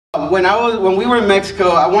when we were in Mexico,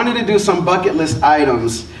 I wanted to do some bucket list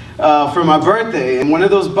items for my birthday. And one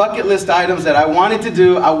of those bucket list items that I wanted to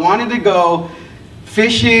do, I wanted to go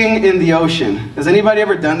fishing in the ocean. Has anybody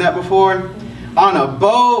ever done that before? On a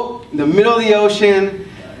boat, in the middle of the ocean.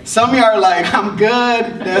 Some of you are like, I'm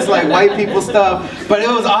good. That's like white people stuff. But it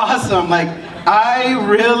was awesome. Like, I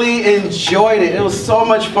really enjoyed it. It was so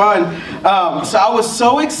much fun. So I was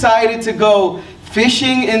so excited to go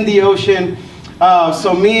fishing in the ocean.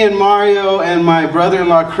 So me and Mario and my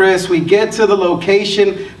brother-in-law Chris, we get to the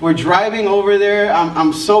location. We're driving over there.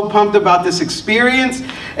 I'm so pumped about this experience.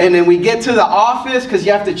 And then we get to the office because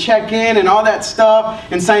you have to check in and all that stuff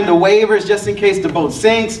and sign the waivers just in case the boat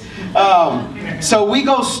sinks. So we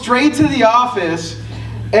go straight to the office,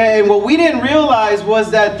 and what we didn't realize was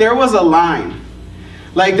that there was a line.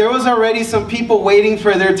 Like, there was already some people waiting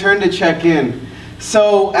for their turn to check in.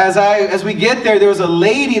 So as we get there, there was a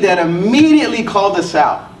lady that immediately called us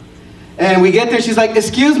out. And we get there, she's like,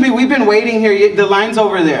 excuse me, we've been waiting here, the line's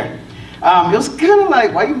over there. It was kind of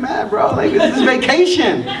like, why are you mad, bro? Like, this is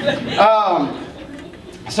vacation.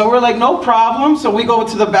 So we're like, no problem. So we go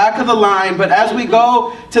to the back of the line, but as we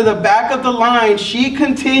go to the back of the line, she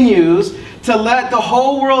continues to let the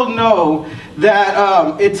whole world know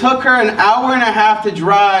that it took her an hour and a half to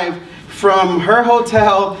drive from her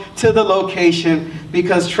hotel to the location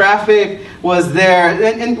because traffic was there.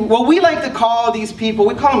 And what we like to call these people,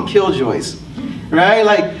 we call them killjoys, right?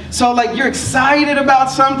 Like, so like you're excited about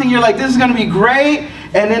something, you're like, this is gonna be great,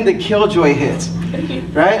 and then the killjoy hits,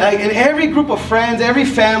 right? Like in every group of friends, every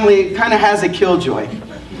family kind of has a killjoy.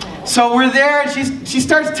 So we're there, and she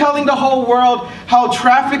starts telling the whole world how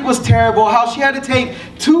traffic was terrible, how she had to take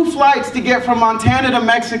 2 flights to get from Montana to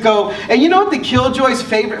Mexico. And you know what the killjoy's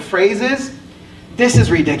favorite phrase is? This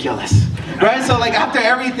is ridiculous, right? So like after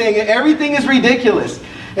everything is ridiculous.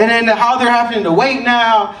 And then how they're having to wait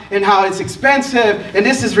now, and how it's expensive, and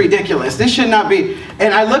this is ridiculous. This should not be.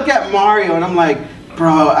 And I look at Mario, and I'm like,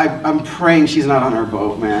 bro, I'm praying she's not on her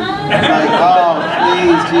boat, man. Like,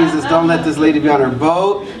 oh, please, Jesus, don't let this lady be on her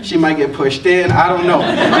boat. She might get pushed in. I don't know.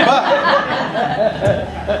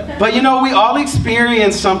 But you know, we all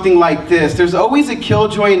experience something like this. There's always a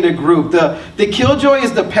killjoy in the group. The killjoy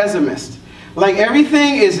is the pessimist. Like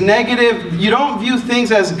everything is negative. You don't view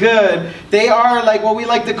things as good. They are like what we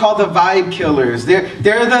like to call the vibe killers. They're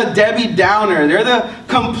the Debbie Downer. They're the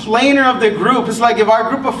complainer of the group. It's like if our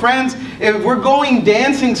group of friends, if we're going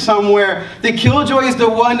dancing somewhere, the killjoy is the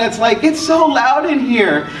one that's like, it's so loud in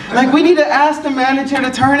here. Like we need to ask the manager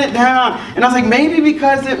to turn it down. And I was like, maybe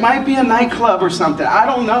because it might be a nightclub or something. I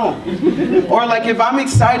don't know. Or like if I'm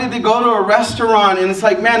excited to go to a restaurant and it's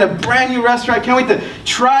like, man, a brand new restaurant, I can't wait to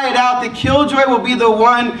try it out. The killjoy will be the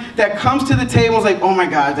one that comes to the table and is like, oh my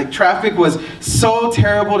God, like traffic was so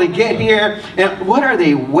terrible to get here. And what are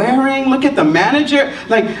they wearing? Look at the manager.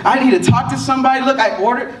 Like, I need to talk to somebody. Look, I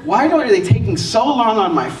ordered. Why are they taking so long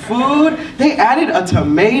on my food? They added a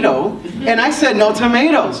tomato and I said no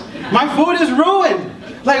tomatoes. My food is ruined.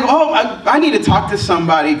 Like, oh, I need to talk to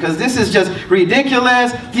somebody because this is just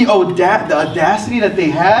ridiculous. The audacity that they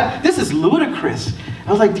had. This is ludicrous.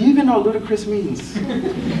 I was like, do you even know what ludicrous means?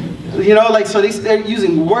 You know, like, so they're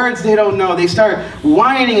using words they don't know. They start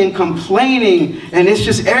whining and complaining, and it's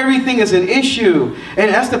just everything is an issue. And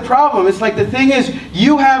that's the problem. It's like the thing is,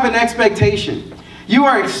 you have an expectation. You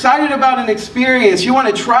are excited about an experience. You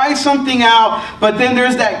want to try something out, but then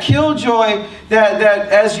there's that killjoy that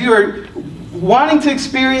as you're wanting to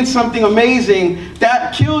experience something amazing,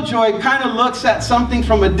 that killjoy kind of looks at something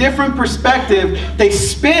from a different perspective. They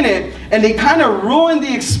spin it and they kind of ruin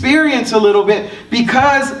the experience a little bit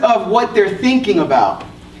because of what they're thinking about.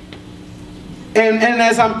 And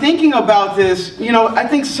as I'm thinking about this, you know, I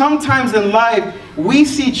think sometimes in life we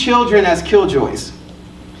see children as killjoys.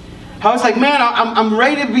 I was like, man, I'm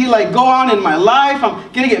ready to be like, go on in my life.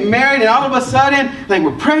 I'm gonna get married, and all of a sudden, like,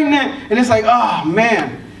 we're pregnant, and it's like, oh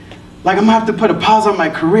man. Like, I'm gonna have to put a pause on my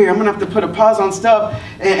career. I'm gonna have to put a pause on stuff,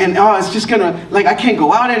 and oh, it's just gonna, like, I can't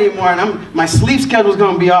go out anymore, and my sleep schedule's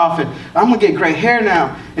gonna be off, and I'm gonna get gray hair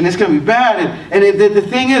now, and it's gonna be bad. And the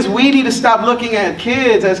thing is, we need to stop looking at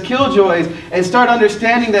kids as killjoys and start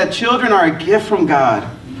understanding that children are a gift from God.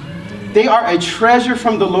 They are a treasure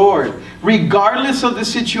from the Lord, regardless of the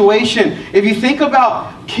situation. If you think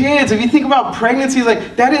about kids, if you think about pregnancies,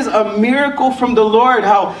 like that is a miracle from the Lord,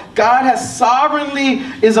 how God has sovereignly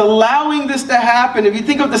is allowing this to happen. If you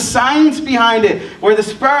think of the science behind it, where the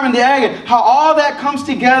sperm and the egg, how all that comes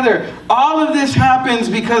together, all of this happens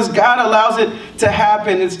because God allows it to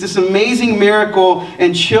happen. It's this amazing miracle,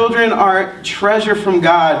 and children are treasure from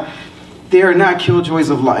God. They are not killjoys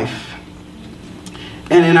of life.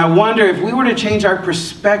 And I wonder if we were to change our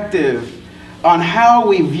perspective on how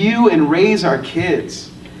we view and raise our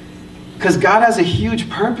kids, because God has a huge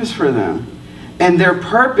purpose for them. And their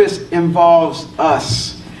purpose involves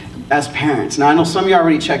us as parents. Now, I know some of you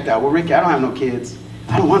already checked out. Well, Ricky, I don't have no kids.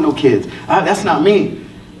 I don't want no kids. That's not me.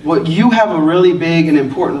 Well, you have a really big and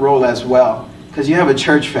important role as well, because you have a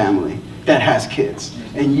church family that has kids.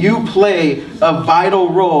 And you play a vital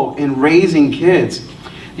role in raising kids.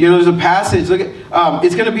 You know, there's a passage, look at,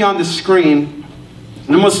 it's going to be on the screen.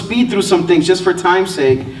 And I'm going to speed through some things just for time's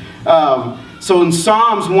sake. So in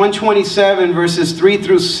Psalms 127, verses 3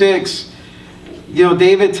 through 6, you know,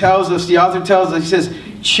 David tells us, the author tells us, he says,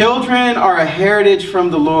 children are a heritage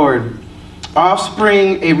from the Lord,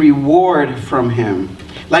 offspring a reward from him.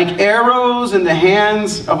 Like arrows in the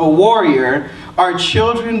hands of a warrior are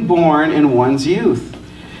children born in one's youth.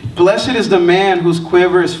 Blessed is the man whose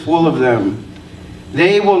quiver is full of them.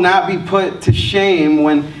 They will not be put to shame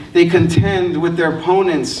when they contend with their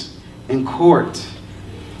opponents in court.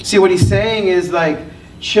 See, what he's saying is, like,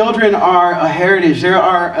 children are a heritage. They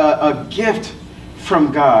are a gift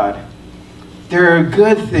from God. They're a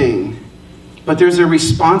good thing. But there's a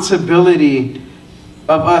responsibility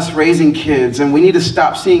of us raising kids. And we need to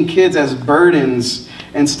stop seeing kids as burdens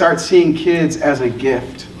and start seeing kids as a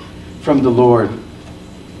gift from the Lord.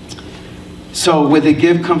 So with a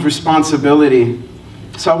gift comes responsibility.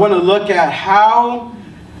 So I want to look at how,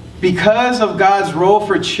 because of God's role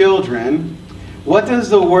for children, what does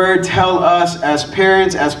the Word tell us as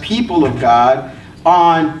parents, as people of God,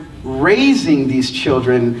 on raising these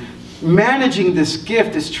children, managing this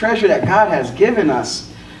gift, this treasure that God has given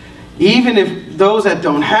us? Even if those that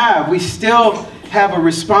don't have, we still have a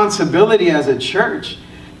responsibility as a church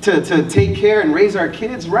to take care and raise our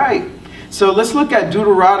kids right. So let's look at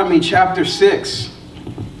Deuteronomy chapter 6.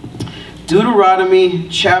 Deuteronomy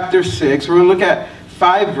chapter 6. We're going to look at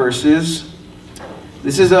 5 verses.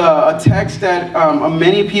 This is a text that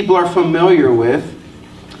many people are familiar with,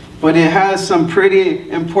 but it has some pretty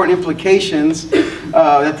important implications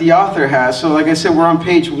that the author has. So like I said, we're on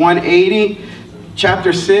page 180,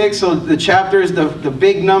 chapter 6. So the chapter is the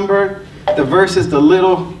big number. The verse is the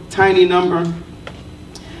little tiny number.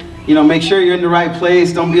 You know, make sure you're in the right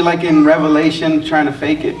place. Don't be like in Revelation trying to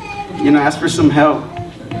fake it. You know, ask for some help.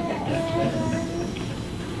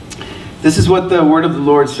 This is what the word of the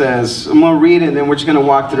Lord says. I'm going to read it and then we're just going to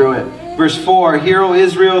walk through it. Verse 4, Hear, O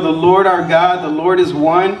Israel, the Lord our God, the Lord is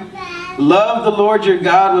one. Love the Lord your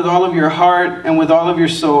God with all of your heart and with all of your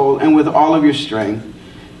soul and with all of your strength.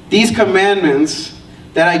 These commandments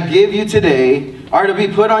that I give you today are to be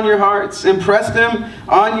put on your hearts. Impress them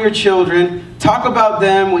on your children. Talk about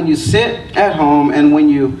them when you sit at home and when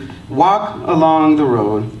you walk along the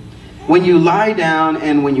road, when you lie down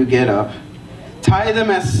and when you get up. Tie them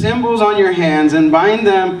as symbols on your hands and bind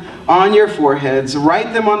them on your foreheads.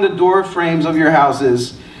 Write them on the door frames of your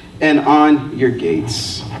houses and on your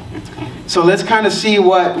gates. So let's kind of see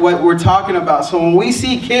what we're talking about. So when we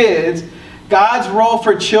see kids, God's role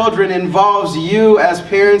for children involves you as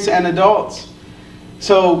parents and adults.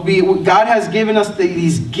 So God has given us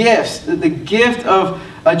these gifts, the gift of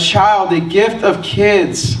a child, the gift of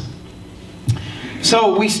kids.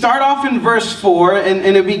 So we start off in verse 4,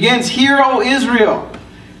 and it begins, Hear, O Israel.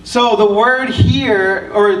 So the word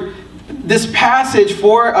here, or this passage,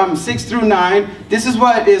 6 through 9, this is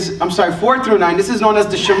what is, 4 through 9, this is known as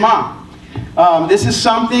the Shema. This is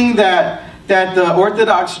something that the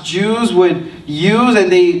Orthodox Jews would use,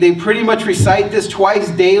 and they pretty much recite this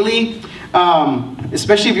twice daily,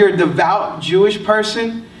 especially if you're a devout Jewish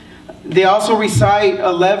person. They also recite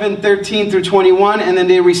 11, 13 through 21, and then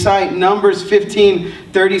they recite Numbers 15,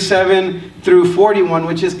 37 through 41,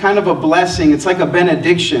 which is kind of a blessing. It's like a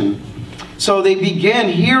benediction. So they begin,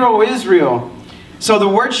 Hear, O Israel. So the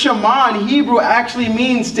word Shema in Hebrew actually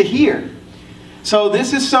means to hear. So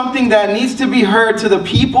this is something that needs to be heard to the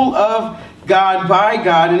people of God by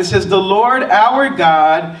God. And it says, The Lord our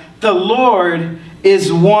God, the Lord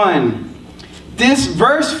is one. This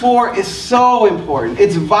verse 4 is so important.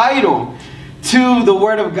 It's vital to the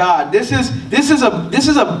Word of God. This is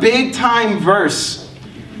a big time verse.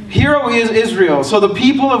 Hear, O Israel. So the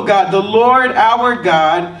people of God, the Lord our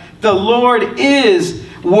God, the Lord is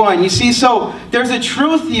one. You see, so there's a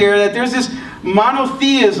truth here that there's this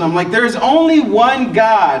monotheism. Like there's only one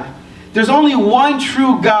God. There's only one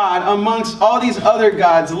true God amongst all these other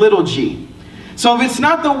gods, little g. So if it's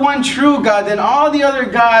not the one true God, then all the other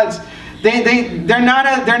gods, they're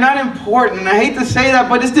not important. I hate to say that,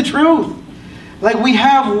 but it's the truth. Like we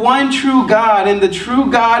have one true God, and the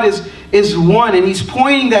true God is one, and He's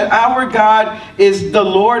pointing that our God is the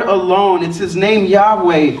Lord alone. It's His name,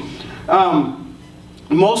 Yahweh.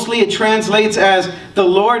 Mostly it translates as the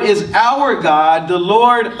Lord is our God, the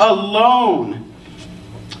Lord alone.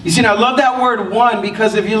 You see, and I love that word one,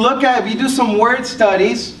 because if you do some word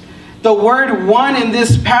studies, the word one in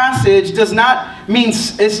this passage does not mean,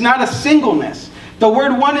 it's not a singleness. The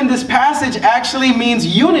word one in this passage actually means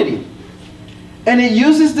unity. And it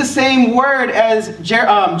uses the same word as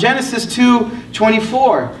Genesis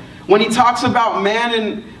 2:24, when he talks about man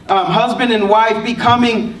and husband and wife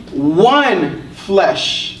becoming one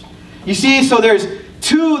flesh. You see, so there's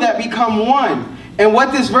two that become one. And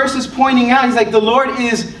what this verse is pointing out, he's like, the Lord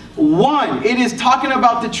is one. It is talking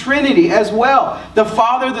about the Trinity as well. The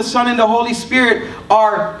Father, the Son, and the Holy Spirit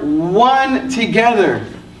are one together.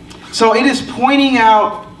 So it is pointing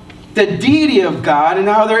out the deity of God and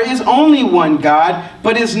how there is only one God,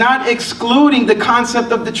 but is not excluding the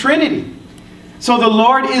concept of the Trinity. So the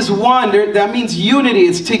Lord is one. That means unity.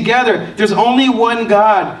 It's together. There's only one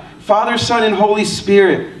God, Father, Son, and Holy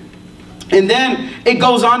Spirit. And then it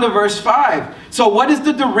goes on to verse 5. So what is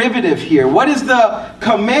the derivative here? What is the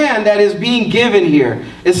command that is being given here?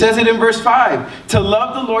 It says it in verse 5. To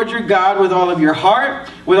love the Lord your God with all of your heart,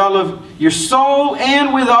 with all of your soul,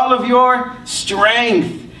 and with all of your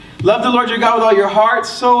strength. Love the Lord your God with all your heart,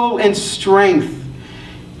 soul, and strength.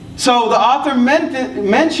 So the author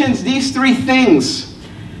mentions these three things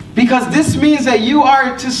because this means that you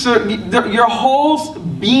are to serve your whole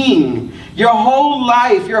being, your whole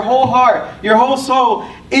life, your whole heart, your whole soul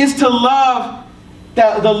is to love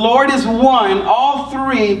that the Lord is one, all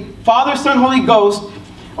three, Father, Son, Holy Ghost,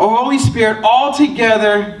 or Holy Spirit, all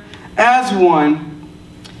together as one.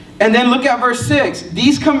 And then look at verse 6.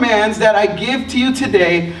 These commands that I give to you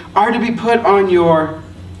today are to be put on your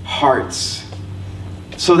hearts.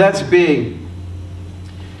 So that's big.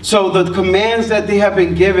 So the commands that they have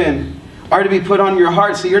been given are to be put on your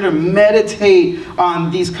heart. So you're to meditate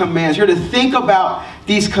on these commands. You're to think about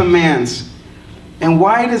these commands. And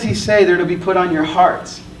why does he say they're to be put on your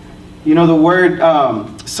hearts? You know the word,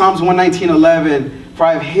 Psalms 119:11, for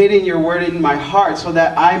I have hidden your word in my heart so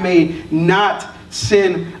that I may not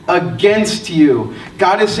sin against you.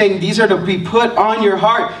 God is saying these are to be put on your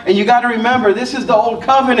heart. And you got to remember, this is the old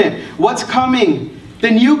covenant. What's coming?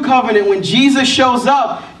 The new covenant. When Jesus shows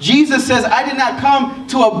up, Jesus says, I did not come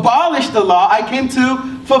to abolish the law. I came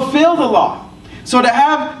to fulfill the law. So to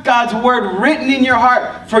have God's word written in your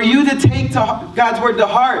heart, for you to take God's word to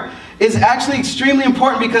heart, is actually extremely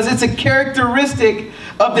important because it's a characteristic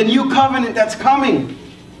of the new covenant that's coming.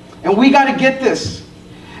 And we got to get this.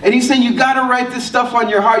 And he's saying you got to write this stuff on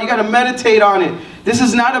your heart. You got to meditate on it. This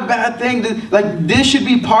is not a bad thing. This should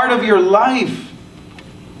be part of your life.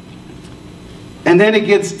 And then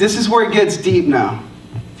this is where it gets deep now.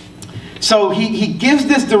 So he gives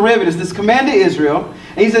this derivative, this command to Israel.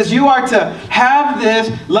 And he says you are to have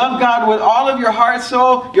this, love God with all of your heart,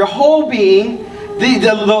 soul, your whole being.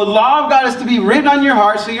 The law of God is to be written on your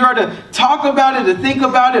heart. So you are to talk about it, to think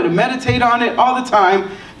about it, to meditate on it all the time.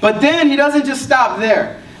 But then he doesn't just stop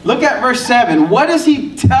there. Look at verse 7. What does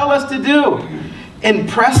he tell us to do?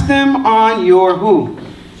 Impress them on your who?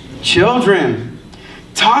 Children.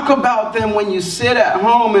 Talk about them when you sit at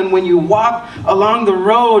home and when you walk along the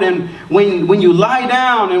road and when you lie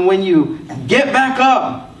down and when you get back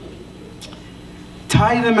up.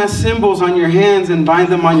 Tie them as symbols on your hands and bind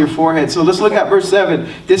them on your forehead. So let's look at verse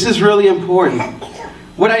 7. This is really important.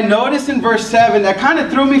 What I noticed in verse 7 that kind of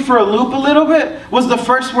threw me for a loop a little bit was the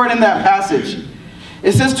first word in that passage.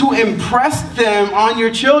 It says to impress them on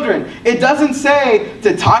your children. It doesn't say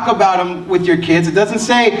to talk about them with your kids. It doesn't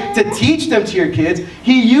say to teach them to your kids.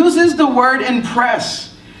 He uses the word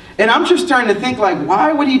impress. And I'm just starting to think like,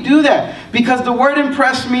 why would he do that? Because the word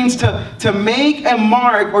impress means to make a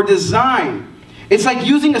mark or design. It's like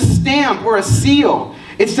using a stamp or a seal.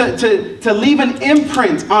 It's to leave an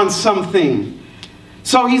imprint on something.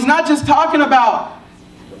 So he's not just talking about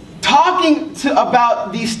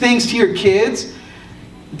these things to your kids.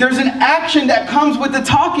 There's an action that comes with the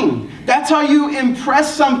talking. That's how you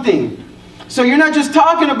impress something. So you're not just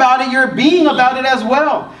talking about it, you're being about it as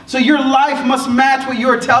well. So your life must match what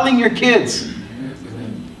you're telling your kids.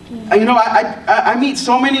 You know, I meet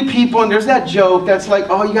so many people and there's that joke that's like,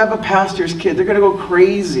 oh, you have a pastor's kid, they're going to go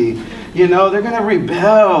crazy. You know, they're going to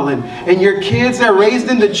rebel. And your kids that are raised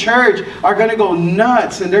in the church are going to go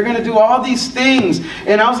nuts. And they're going to do all these things.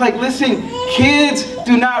 And I was like, listen, kids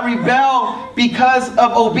do not rebel because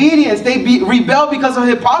of obedience. They rebel because of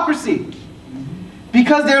hypocrisy.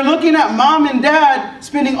 Because they're looking at mom and dad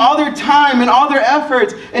spending all their time and all their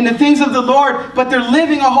efforts in the things of the Lord. But they're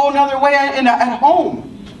living a whole nother way at home.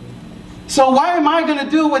 So why am I going to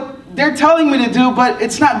do what they're telling me to do, but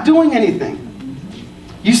it's not doing anything?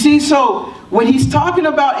 You see, so when he's talking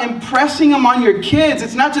about impressing them on your kids,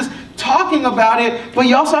 it's not just talking about it, but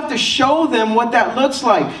you also have to show them what that looks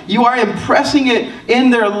like. You are impressing it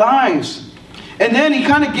in their lives. And then he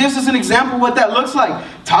kind of gives us an example of what that looks like.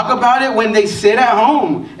 Talk about it when they sit at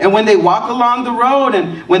home, and when they walk along the road,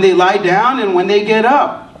 and when they lie down, and when they get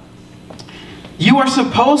up. You are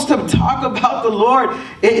supposed to talk about the Lord.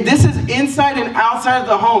 This is inside and outside of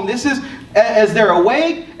the home. This is as they're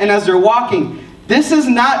awake and as they're walking. This is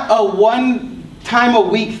not a one time a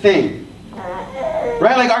week thing.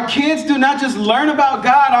 Right? Like, our kids do not just learn about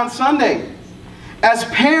God on Sunday. As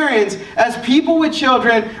parents, as people with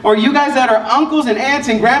children, or you guys that are uncles and aunts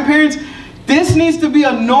and grandparents, this needs to be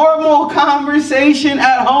a normal conversation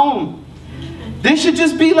at home. This should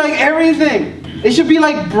just be like everything. It should be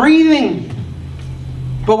like breathing.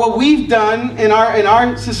 But what we've done in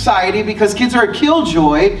our society, because kids are a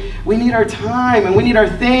killjoy, we need our time, and we need our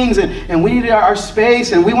things, and we need our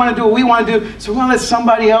space, and we want to do what we want to do, so we want to let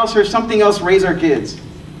somebody else or something else raise our kids.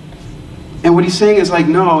 And what he's saying is like,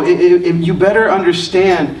 no, you better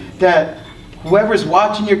understand that whoever's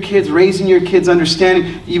watching your kids, raising your kids,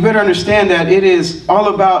 understanding, you better understand that it is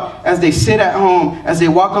all about as they sit at home, as they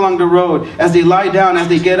walk along the road, as they lie down, as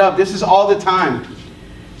they get up. This is all the time.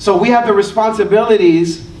 So we have the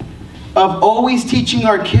responsibilities of always teaching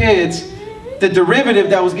our kids the derivative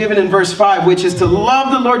that was given in verse 5, which is to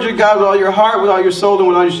love the Lord your God with all your heart, with all your soul, and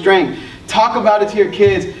with all your strength. Talk about it to your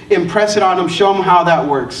kids, impress it on them, show them how that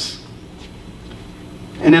works.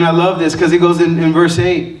 And then I love this because it goes in verse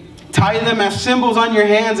 8. Tie them as symbols on your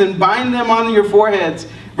hands and bind them on your foreheads.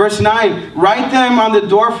 Verse 9. Write them on the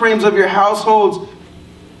doorframes of your households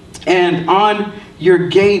and on your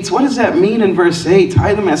gates. What does that mean in verse 8?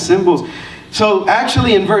 Tie them as symbols. So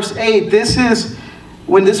actually in verse 8, this is,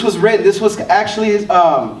 when this was written, this was actually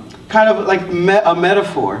kind of like a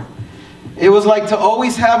metaphor. It was like to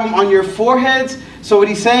always have them on your foreheads. So what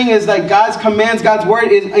he's saying is like God's commands, God's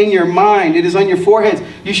word is in your mind. It is on your foreheads.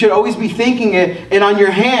 You should always be thinking it, and on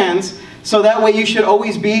your hands, so that way you should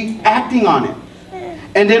always be acting on it.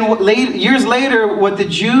 And then years later, what the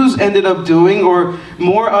Jews ended up doing, or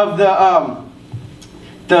more of the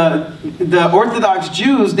Orthodox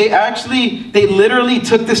Jews, they literally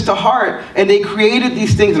took this to heart, and they created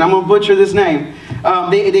these things, and I'm going to butcher this name.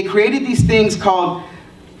 They created these things called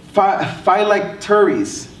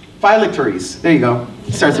phylacteries. Phylacteries. There you go.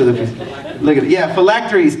 It starts with a look at it. Yeah,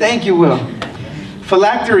 phylacteries. Thank you, Will.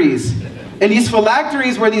 Phylacteries. And these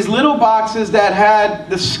phylacteries were these little boxes that had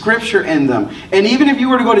the scripture in them. And even if you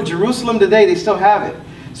were to go to Jerusalem today, they still have it.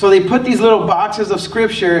 So they put these little boxes of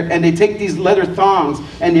scripture, and they take these leather thongs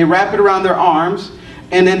and they wrap it around their arms,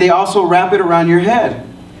 and then they also wrap it around your head.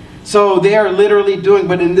 So they are literally doing,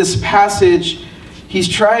 but in this passage, he's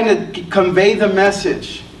trying to convey the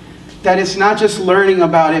message that it's not just learning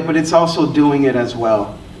about it, but it's also doing it as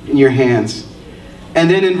well in your hands. And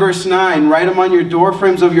then in verse 9, write them on your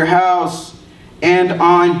doorframes of your house and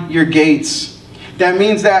on your gates. That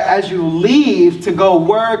means that as you leave to go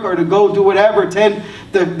work or to go do whatever, tend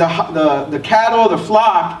the cattle, the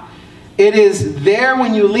flock, it is there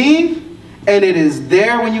when you leave, and it is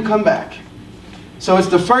there when you come back. So it's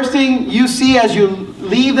the first thing you see as you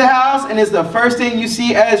leave the house, and it's the first thing you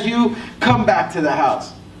see as you come back to the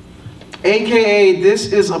house. AKA,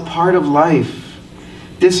 this is a part of life.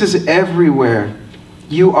 This is everywhere.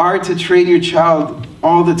 You are to train your child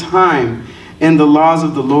all the time in the laws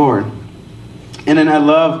of the Lord. And then I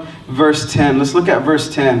love verse 10. Let's look at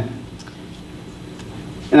verse 10.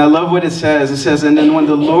 And I love what it says. It says, and then when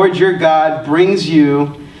the Lord your God brings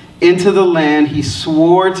you into the land he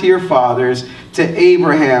swore to your fathers, to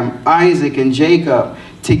Abraham, Isaac, and Jacob,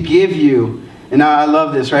 to give you. And now I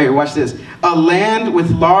love this right here. Watch this. A land with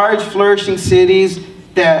large flourishing cities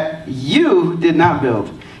that you did not build.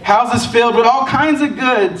 Houses filled with all kinds of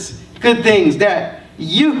good things that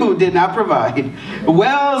you did not provide.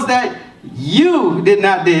 Wells that you did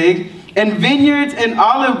not dig. And vineyards and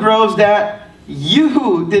olive groves that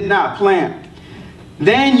you did not plant.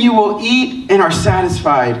 Then you will eat and are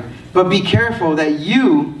satisfied. But be careful that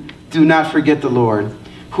you do not forget the Lord,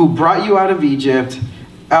 who brought you out of Egypt,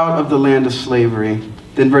 out of the land of slavery.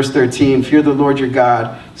 Then verse 13, fear the Lord your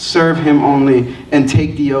God, serve him only, and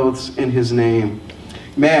take the oaths in his name.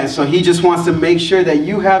 Man, so he just wants to make sure that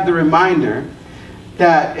you have the reminder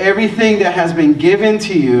that everything that has been given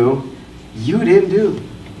to you, you didn't do.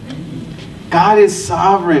 God is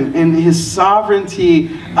sovereign, and his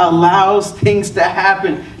sovereignty allows things to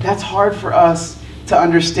happen. That's hard for us to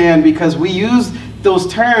understand because we use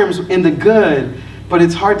those terms in the good, but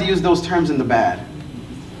it's hard to use those terms in the bad.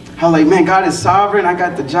 How God is sovereign, I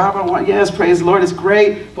got the job I want, yes, praise the Lord, it's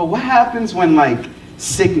great, but what happens when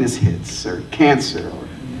sickness hits, or cancer,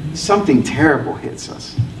 or something terrible hits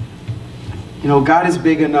us. You know, God is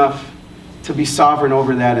big enough to be sovereign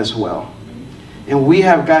over that as well. And we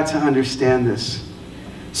have got to understand this.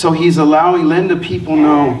 So he's letting the people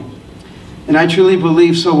know. And I truly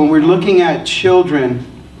believe so when we're looking at children,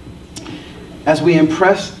 as we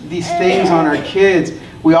impress these things on our kids,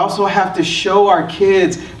 we also have to show our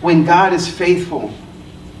kids when God is faithful.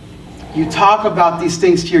 You talk about these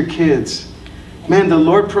things to your kids. Man, the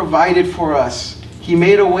Lord provided for us. He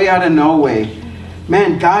made a way out of no way.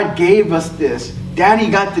 Man, God gave us this. Daddy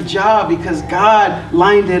got the job because God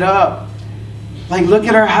lined it up. Like, look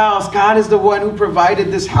at our house. God is the one who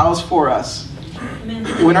provided this house for us.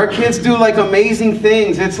 When our kids do like amazing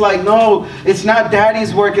things, it's like, no, it's not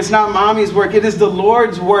daddy's work, it's not mommy's work, it is the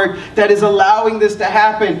Lord's work that is allowing this to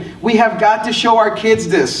happen. We have got to show our kids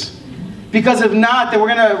this. Because if not, then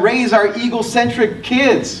we're going to raise our egocentric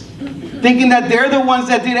kids, thinking that they're the ones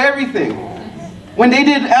that did everything, when they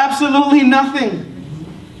did absolutely nothing.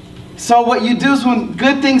 So what you do is when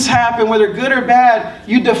good things happen, whether good or bad,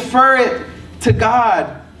 you defer it to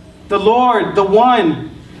God, the Lord, the one.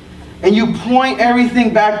 And you point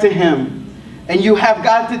everything back to Him. And you have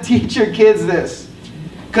got to teach your kids this.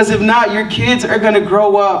 Because if not, your kids are going to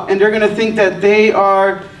grow up and they're going to think that they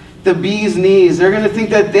are the bee's knees. They're going to think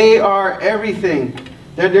that they are everything.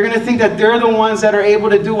 They're going to think that they're the ones that are able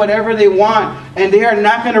to do whatever they want. And they are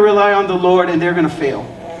not going to rely on the Lord, and they're going to fail.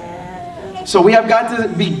 So we have got to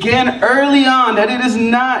begin early on that it is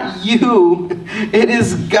not you. It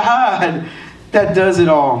is God that does it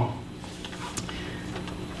all.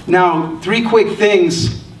 Now, 3 quick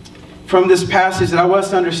things from this passage that I want us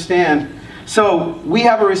to understand. So, we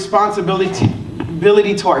have a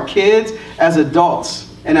responsibility to our kids as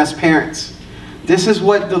adults and as parents. This is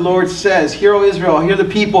what the Lord says. Hear, O Israel, hear the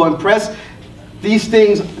people. Impress these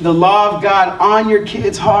things, the law of God, on your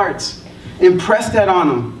kids' hearts. Impress that on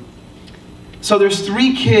them. So, there's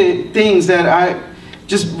 3 things that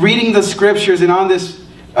just reading the scriptures and on this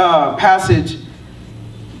passage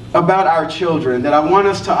about our children that I want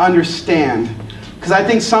us to understand. Because I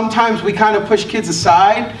think sometimes we kind of push kids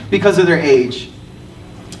aside because of their age.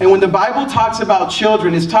 And when the Bible talks about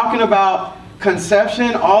children, it's talking about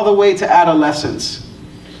conception all the way to adolescence.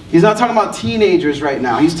 He's not talking about teenagers right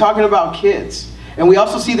now. He's talking about kids. And we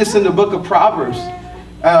also see this in the book of Proverbs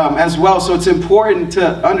as well. So it's important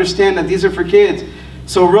to understand that these are for kids.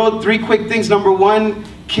 So 3 quick things. Number 1,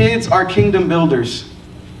 kids are kingdom builders.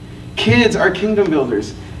 Kids are kingdom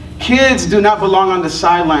builders. Kids do not belong on the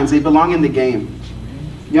sidelines. They belong in the game.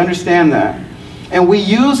 You understand that? And we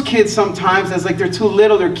use kids sometimes as like they're too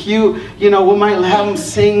little, they're cute. You know, we might have them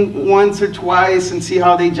sing once or twice and see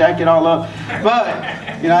how they jack it all up.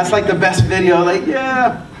 But, you know, it's like the best video. Like,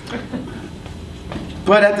 yeah.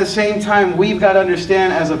 But at the same time, we've got to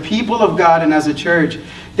understand as a people of God and as a church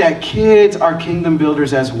that kids are kingdom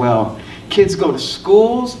builders as well. Kids go to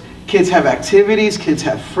schools. Kids have activities. Kids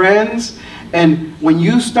have friends. And when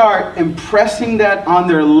you start impressing that on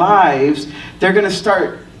their lives, they're going to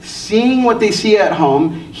start seeing what they see at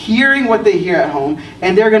home, hearing what they hear at home,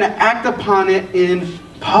 and they're going to act upon it in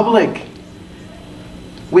public.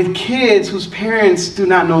 With kids whose parents do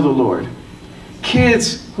not know the Lord.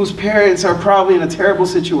 Kids whose parents are probably in a terrible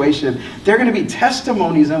situation. They're going to be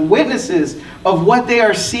testimonies and witnesses of what they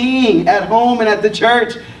are seeing at home and at the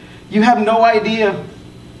church. You have no idea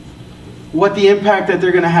what the impact that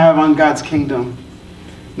they're going to have on God's kingdom.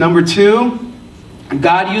 Number 2,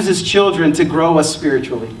 God uses children to grow us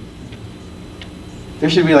spiritually. There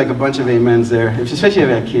should be like a bunch of amens there, especially if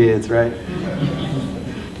you have kids, right?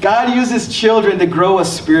 God uses children to grow us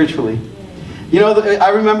spiritually. You know,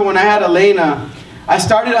 I remember when I had Elena, I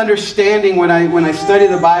started understanding when I studied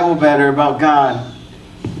the Bible better about God,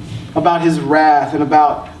 about His wrath and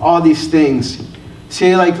about all these things.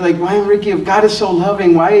 See, like why, Ricky, if God is so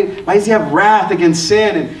loving, why does He have wrath against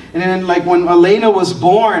sin? And then like when Elena was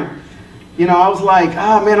born, you know, I was like,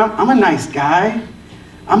 man, I'm a nice guy.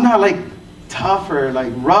 I'm not like tough or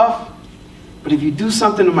like rough. But if you do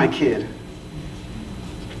something to my kid,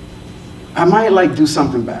 I might like do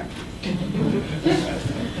something back.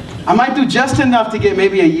 I might do just enough to get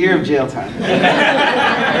maybe a year of jail time.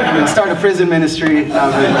 You know, start a prison ministry.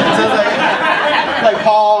 So it's like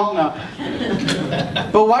Paul. No.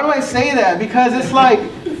 But why do I say that? Because it's like,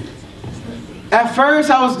 at first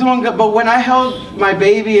I was doing good, but when I held my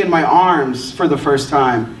baby in my arms for the first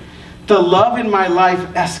time, the love in my life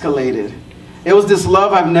escalated. It was this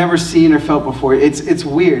love I've never seen or felt before. It's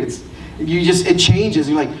weird. It changes.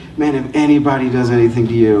 You're like, man, if anybody does anything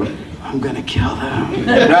to you, I'm gonna kill them.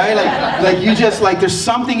 Right? Like you just like there's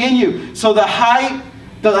something in you. So the height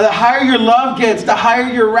The higher your love gets, the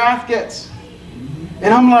higher your wrath gets.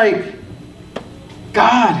 And I'm like,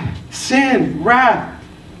 God, sin, wrath.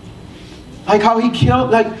 Like how he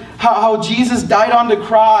killed, like how Jesus died on the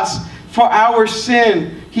cross for our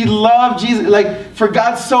sin. He loved Jesus. Like, for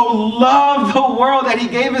God so loved the world that he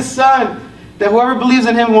gave his son, that whoever believes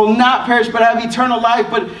in him will not perish but have eternal life.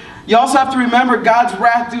 But you also have to remember God's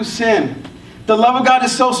wrath due sin. The love of God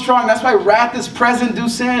is so strong. That's why wrath is present due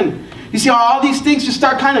sin. You see, all these things just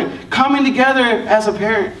start kind of coming together as a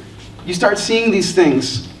parent. You start seeing these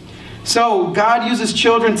things. So God uses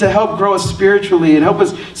children to help grow us spiritually and help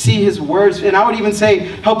us see his words. And I would even say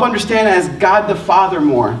help understand as God the Father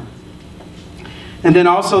more. And then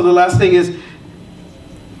also the last thing is,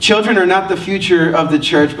 children are not the future of the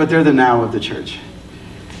church, but they're the now of the church.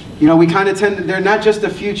 You know, we kind of tend, they're not just the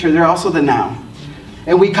future, they're also the now.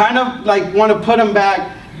 And we kind of like want to put them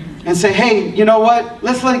back and say, hey, you know what?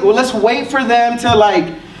 Let's wait for them to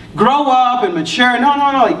like grow up and mature. No.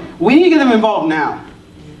 Like, we need to get them involved now.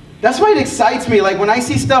 That's why it excites me. Like when I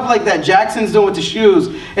see stuff like that Jackson's doing with the shoes,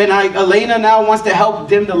 and Elena now wants to help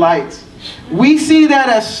dim the lights. We see that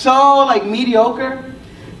as so like mediocre.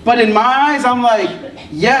 But in my eyes, I'm like,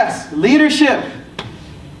 yes, leadership.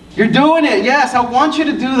 You're doing it. Yes, I want you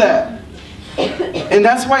to do that. And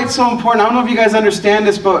that's why it's so important. I don't know if you guys understand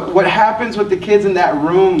this, but what happens with the kids in that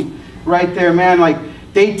room right there, man, like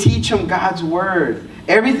they teach them God's word.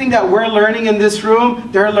 Everything that we're learning in this room,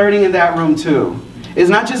 they're learning in that room too. It's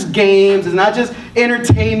not just games. It's not just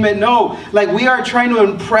entertainment. No, like we are trying to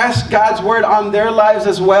impress God's word on their lives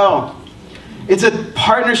as well. It's a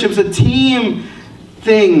partnership. It's a team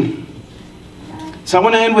thing. So I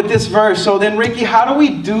want to end with this verse. So then, Ricky, how do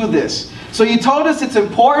we do this? So you told us it's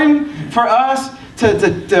important for us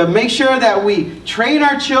to make sure that we train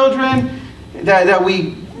our children, that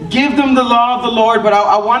we give them the law of the Lord. But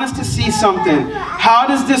I want us to see something. How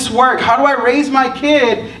does this work? How do I raise my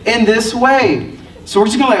kid in this way? So we're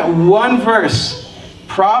just going to look at one verse.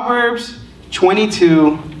 Proverbs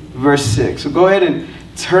 22, verse 6. So go ahead and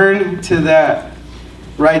turn to that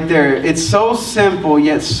right there. It's so simple,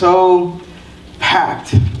 yet so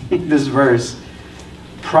packed, this verse.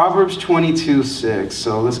 Proverbs 22, 6.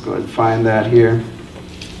 So let's go ahead and find that here.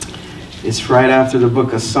 It's right after the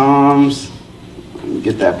book of Psalms. Let me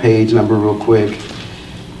get that page number real quick.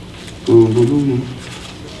 Boom, boom, boom.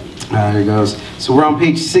 There it goes. So we're on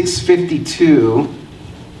page 652.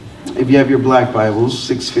 If you have your black Bibles,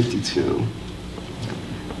 652.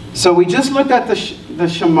 So we just looked at the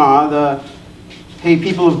Shema, hey,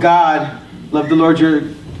 people of God, love the Lord your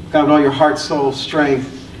God with all your heart, soul,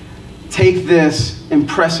 strength. Take this,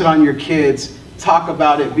 impress it on your kids, talk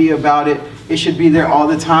about it, be about it. It should be there all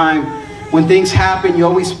the time. When things happen, you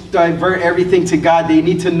always divert everything to God. They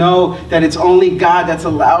need to know that it's only God that's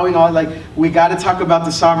allowing all, like, we got to talk about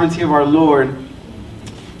the sovereignty of our Lord.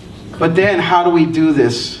 But then, how do we do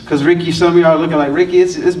this? Because Ricky, some of you are looking like, Ricky,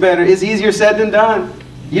 it's better. It's easier said than done.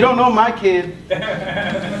 You don't know my kid.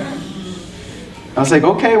 I was like,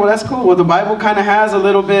 okay, well, that's cool. Well, the Bible kind of has a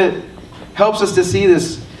little bit, helps us to see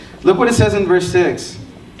this. Look what it says in verse 6.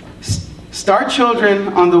 Start children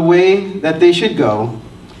on the way that they should go,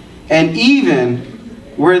 and even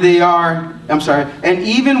where they are, and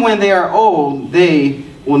even when they are old, they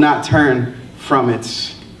will not turn from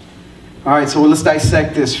it. All right, so let's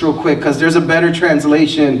dissect this real quick, because there's a better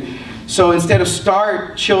translation. So instead of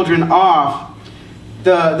start children off,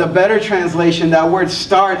 the better translation, that word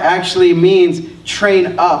start actually means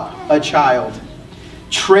train up a child.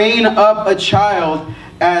 Train up a child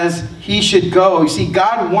as he should go. You see,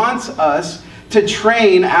 God wants us to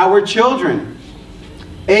train our children.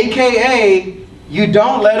 AKA, you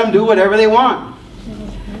don't let them do whatever they want.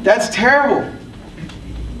 That's terrible.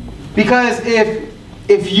 Because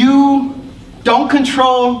if you don't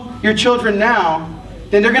control your children now,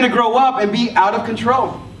 then they're going to grow up and be out of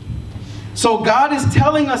control. So God is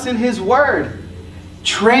telling us in his word,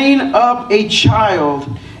 train up a child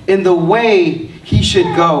in the way he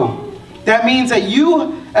should go. That means that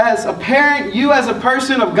you as a parent, you as a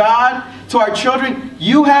person of God, to our children,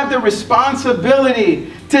 you have the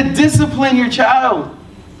responsibility to discipline your child.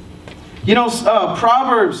 You know,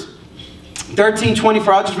 Proverbs 13:24,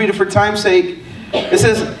 I'll just read it for time's sake. It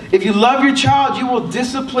says, if you love your child, you will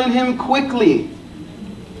discipline him quickly.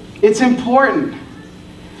 It's important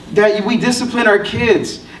that we discipline our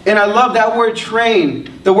kids. And I love that word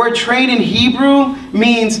train. The word train in Hebrew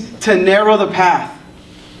means to narrow the path.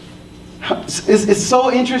 It's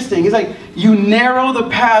so interesting. It's like you narrow the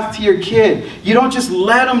path to your kid. You don't just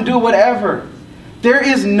let them do whatever. There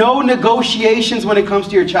is no negotiations when it comes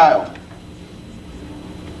to your child.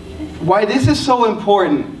 Why this is so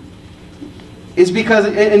important is because,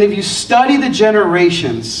 and if you study the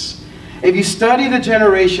generations, like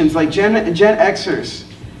Gen Xers,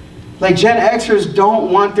 like Gen Xers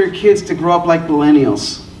don't want their kids to grow up like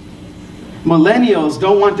millennials. Millennials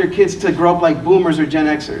don't want their kids to grow up like boomers or Gen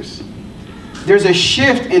Xers. There's a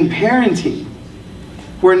shift in parenting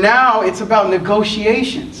where now it's about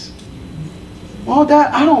negotiations. Well,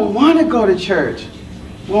 Dad, I don't want to go to church.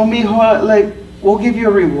 Well, mijo, like, we'll give you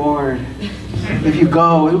a reward. If you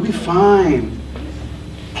go, it'll be fine.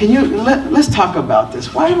 Can you, let's talk about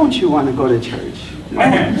this. Why don't you want to go to church?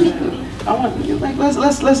 I want you, like, let's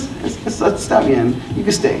stop you in. You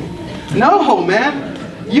can stay. No, man.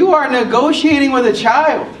 You are negotiating with a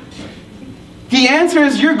child. The answer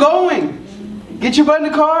is you're going. Get your butt in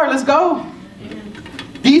the car, let's go.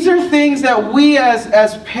 These are things that we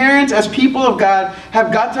as parents, as people of God,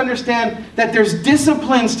 have got to understand that there's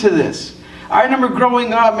disciplines to this. I remember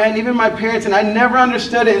growing up, man, even my parents, and I never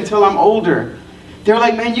understood it until I'm older. They're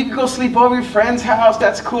like, man, you can go sleep over your friend's house,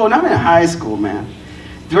 that's cool. And I'm in high school, man.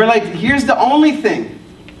 They're like, here's the only thing.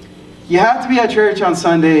 You have to be at church on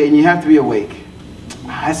Sunday and you have to be awake.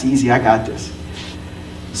 That's easy, I got this.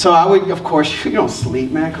 So I would, of course, you don't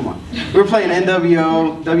sleep, man, come on. We were playing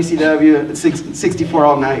NWO, WCW, 64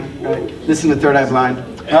 all night, right? Listen to Third Eye Blind.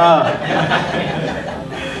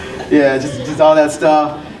 Yeah, just all that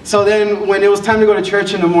stuff. So then when it was time to go to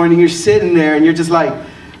church in the morning, you're sitting there and you're just like,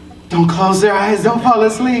 don't close their eyes, don't fall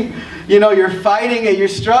asleep. You know, you're fighting and you're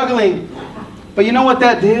struggling. But you know what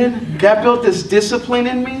that did? That built this discipline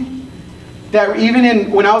in me. That even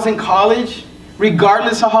when I was in college,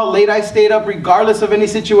 regardless of how late I stayed up, regardless of any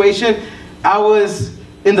situation, I was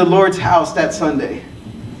in the Lord's house that Sunday.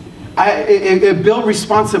 It built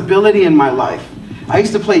responsibility in my life. I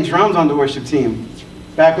used to play drums on the worship team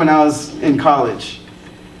back when I was in college.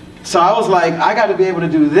 So I was like, I got to be able to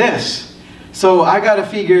do this. So I got to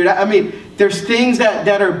figure it out. I mean, there's things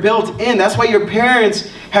that are built in. That's why your parents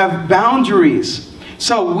have boundaries.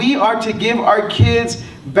 So we are to give our kids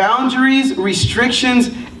boundaries, restrictions,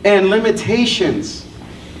 and limitations.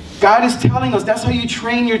 God is telling us that's how you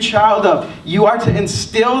train your child up. You are to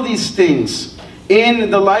instill these things in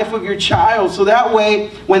the life of your child, so that way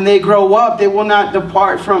when they grow up they will not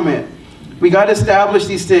depart from it. We got to establish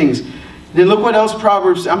these things. Then look what else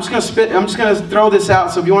Proverbs, I'm just going to throw this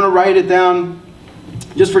out, so if you want to write it down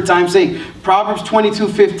just for time's sake. Proverbs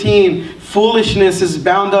 22:15, foolishness is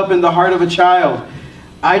bound up in the heart of a child.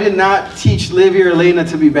 I did not teach Livy or Elena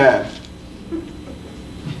to be bad.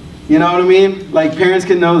 You know what I mean? Like, parents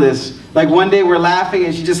can know this. Like, one day we're laughing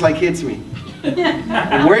and she just like hits me.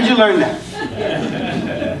 Where'd you learn that?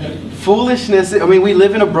 Foolishness, I mean, we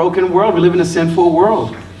live in a broken world. We live in a sinful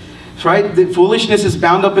world. Right? The foolishness is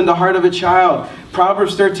bound up in the heart of a child.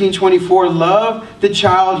 Proverbs 13:24, love the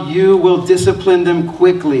child, you will discipline them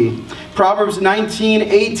quickly. Proverbs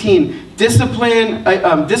 19:18, discipline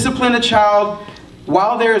a child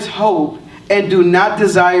while there is hope, and do not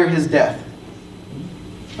desire his death.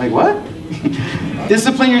 Like what?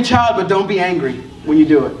 Discipline your child, but don't be angry when you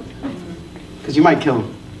do it, because you might kill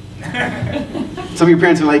him. Some of your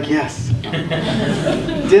parents are like, yes.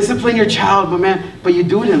 Discipline your child, but you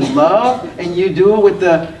do it in love, and you do it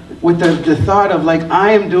with the thought of like,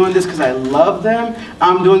 I am doing this because I love them.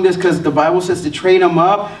 I'm doing this because the Bible says to train them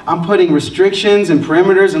up. I'm putting restrictions and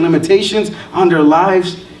perimeters and limitations on their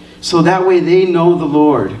lives, so that way they know the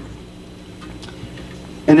Lord.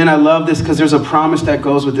 And then I love this because there's a promise that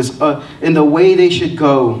goes with this, in the way they should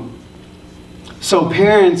go. So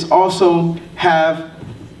parents also have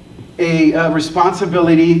a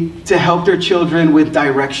responsibility to help their children with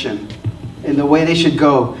direction in the way they should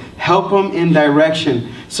go. Help them in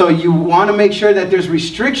direction. So you want to make sure that there's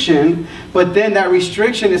restriction, but then that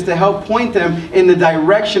restriction is to help point them in the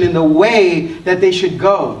direction, in the way that they should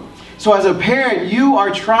go. So as a parent, you are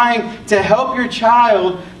trying to help your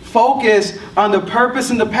child focus on the purpose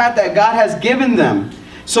and the path that God has given them.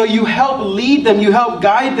 So you help lead them, you help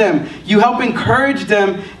guide them, you help encourage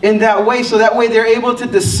them in that way, so that way they're able to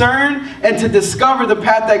discern and to discover the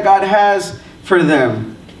path that God has for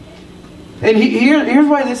them. And here's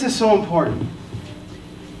why this is so important.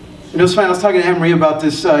 And it was funny, I was talking to Emery about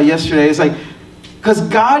this yesterday. It's like, because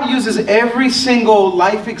God uses every single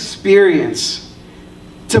life experience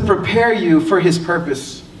to prepare you for His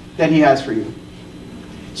purpose that He has for you.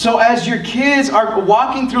 So as your kids are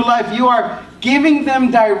walking through life, you are giving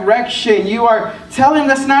them direction. You are telling them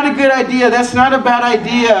that's not a good idea, that's not a bad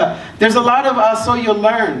idea. There's a lot of so you'll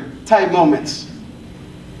learn type moments.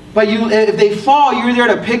 But if they fall, you're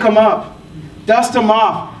there to pick them up, dust them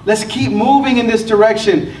off. Let's keep moving in this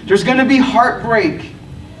direction. There's going to be heartbreak.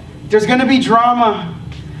 There's going to be drama.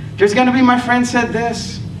 There's going to be, my friend said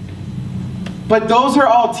this. But those are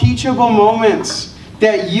all teachable moments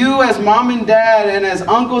that you as mom and dad and as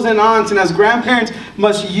uncles and aunts and as grandparents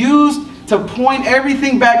must use to point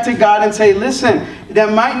everything back to God and say, listen,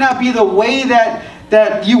 that might not be the way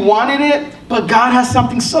that you wanted it, but God has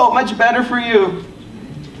something so much better for you.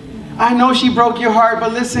 I know she broke your heart,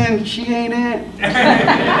 but listen, she ain't it.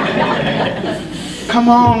 Come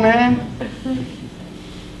on, man.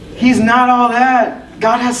 He's not all that.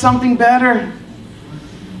 God has something better.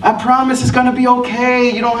 I promise it's going to be okay.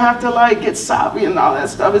 You don't have to like get soppy and all that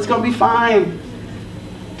stuff. It's going to be fine.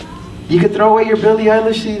 You could throw away your Billie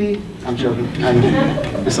Eilish CD. I'm joking.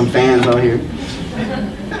 There's some fans out here.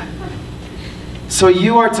 So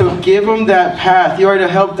you are to give them that path. You are to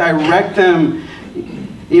help direct them.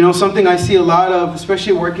 You know, something I see a lot of,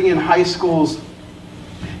 especially working in high schools,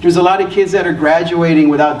 there's a lot of kids that are graduating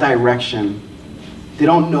without direction. They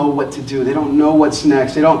don't know what to do. They don't know what's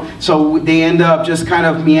next. So they end up just kind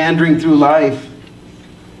of meandering through life.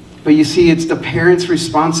 But you see, it's the parents'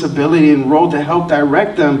 responsibility and role to help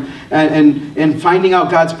direct them and finding out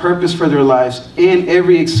God's purpose for their lives in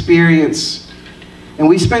every experience. And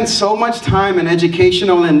we spend so much time in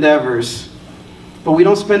educational endeavors, but we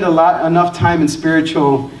don't spend enough time in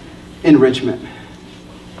spiritual enrichment.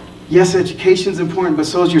 Yes, education is important, but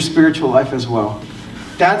so is your spiritual life as well.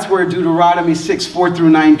 That's where Deuteronomy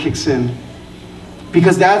 6:4-9 kicks in.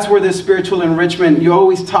 Because that's where the spiritual enrichment, you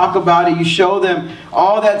always talk about it, you show them,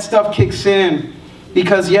 all that stuff kicks in.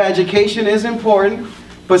 Because yeah, education is important,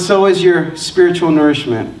 but so is your spiritual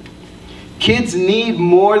nourishment. Kids need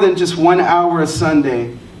more than just 1 hour a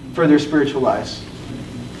Sunday for their spiritual lives.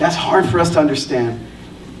 That's hard for us to understand.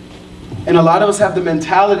 And a lot of us have the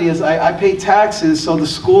mentality is, I pay taxes, so the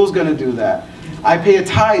school's going to do that. I pay a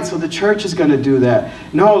tithe, so the church is going to do that.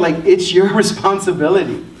 No, like, it's your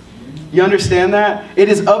responsibility. You understand that? It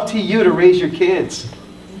is up to you to raise your kids.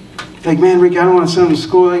 It's like, man, Rick, I don't want to send them to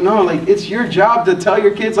school. Like, no, like, it's your job to tell your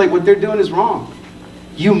kids, like, what they're doing is wrong.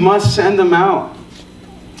 You must send them out.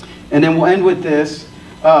 And then we'll end with this.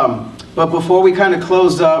 But before we kind of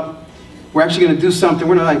close up, we're actually going to do something.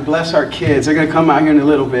 We're going to, like, bless our kids. They're going to come out here in a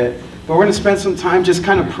little bit. But we're going to spend some time just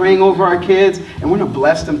kind of praying over our kids, and we're going to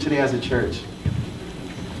bless them today as a church.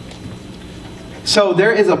 So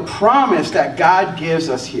there is a promise that God gives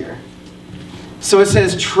us here. So it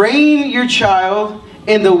says, train your child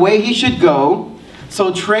in the way he should go.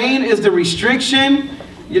 So train is the restriction.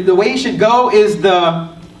 The way he should go is the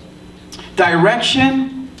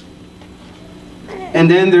direction. And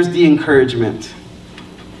then there's the encouragement.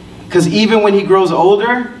 Because even when he grows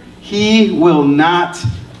older, he will not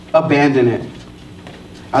abandon it.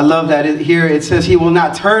 I love that here it says he will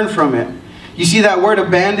not turn from it. You see that word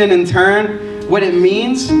abandon and turn? What it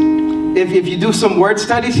means, if you do some word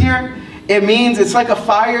studies here, it means it's like a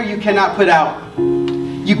fire you cannot put out.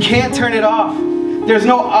 You can't turn it off. There's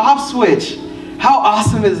no off switch. How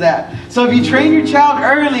awesome is that? So if you train your child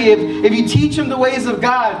early, if you teach them the ways of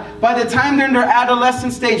God, by the time they're in their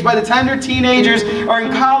adolescent stage, by the time they're teenagers or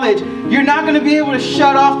in college, you're not going to be able to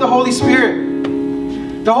shut off the Holy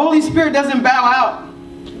Spirit. The Holy Spirit doesn't bow out.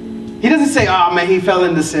 He doesn't say, oh man, he fell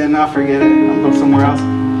into sin. I'll forget it. I'll go somewhere else.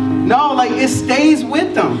 No, like it stays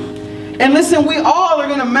with them. And listen, we all are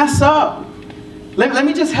going to mess up. Let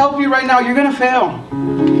me just help you right now. You're going to fail.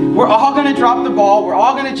 We're all going to drop the ball. We're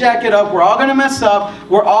all going to jack it up. We're all going to mess up.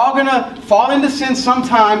 We're all going to fall into sin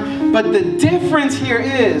sometime. But the difference here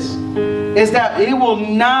is that it will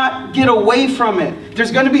not get away from it.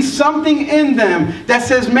 There's going to be something in them that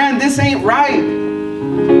says, man, this ain't right.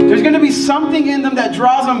 There's going to be something in them that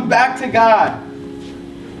draws them back to God.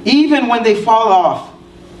 Even when they fall off.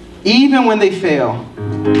 Even when they fail.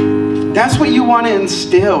 That's what you want to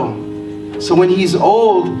instill. So when he's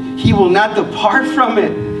old, he will not depart from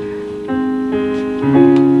it.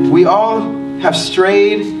 We all have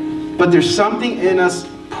strayed, but there's something in us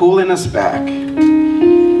pulling us back.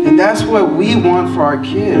 And that's what we want for our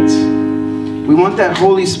kids. We want that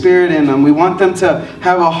Holy Spirit in them. We want them to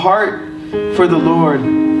have a heart for the Lord.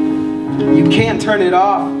 You can't turn it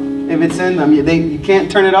off if it's in them. You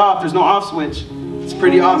can't turn it off. There's no off switch. It's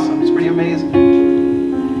pretty awesome. It's pretty amazing.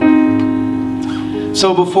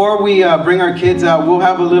 So before we bring our kids out, we'll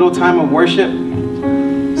have a little time of worship.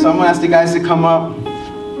 So I'm going to ask the guys to come up.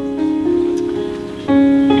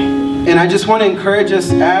 And I just want to encourage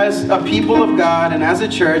us as a people of God and as a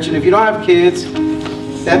church. And if you don't have kids,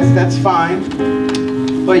 that's fine.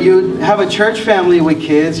 But you have a church family with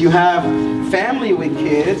kids. You have family with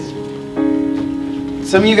kids.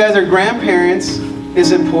 Some of you guys are grandparents.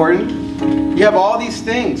 Is important. You have all these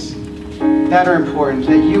things that are important.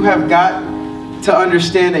 That you have got to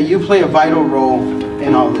understand that you play a vital role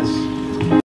in all this.